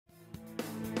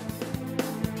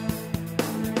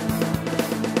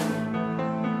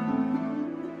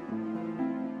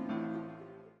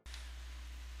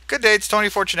Good day, it's Tony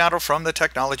Fortunato from the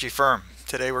technology firm.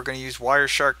 Today we're going to use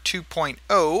Wireshark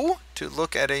 2.0 to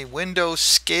look at a window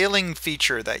scaling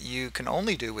feature that you can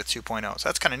only do with 2.0. So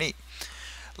that's kind of neat.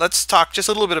 Let's talk just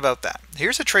a little bit about that.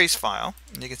 Here's a trace file,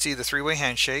 and you can see the three-way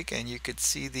handshake, and you could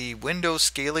see the window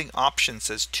scaling option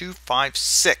says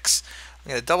 256. I'm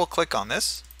going to double click on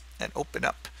this and open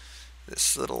up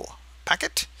this little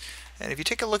packet. And if you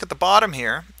take a look at the bottom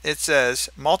here, it says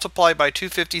multiply by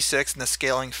 256 and the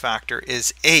scaling factor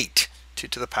is 8, 2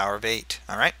 to the power of 8.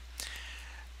 All right,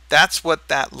 that's what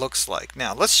that looks like.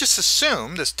 Now let's just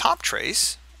assume this top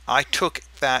trace, I took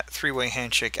that three-way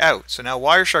handshake out. So now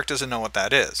Wireshark doesn't know what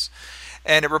that is.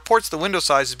 And it reports the window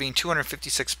size as being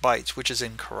 256 bytes, which is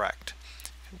incorrect.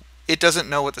 It doesn't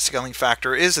know what the scaling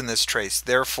factor is in this trace,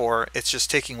 therefore it's just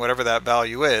taking whatever that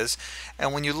value is.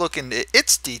 And when you look into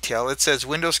its detail, it says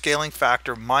window scaling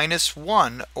factor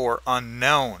 -1 or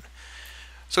unknown.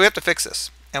 So we have to fix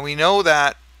this, and we know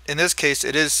that in this case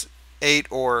it is 8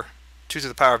 or 2 to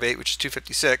the power of 8, which is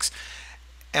 256,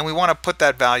 and we want to put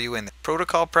that value in.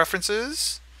 Protocol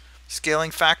preferences,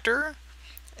 scaling factor,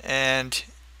 and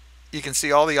you can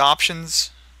see all the options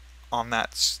on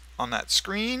that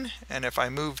screen. And if I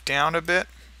move down a bit,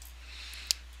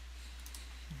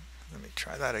 let me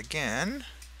try that again.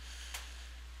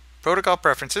 Protocol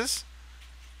preferences,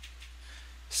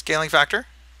 scaling factor,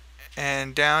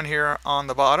 and down here on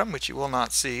the bottom, which you will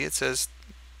not see, it says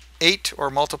 8 or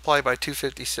multiply by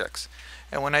 256.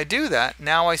 And when I do that,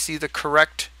 now I see the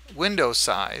correct window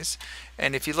size.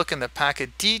 And if you look in the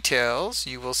packet details,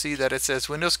 you will see that it says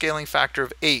window scaling factor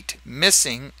of 8,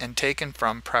 missing and taken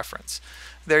from preference.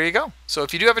 There you go. So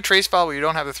if you do have a trace file where you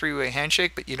don't have the three-way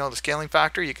handshake, but you know the scaling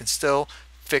factor, you can still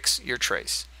fix your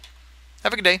trace.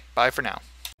 Have a good day. Bye for now.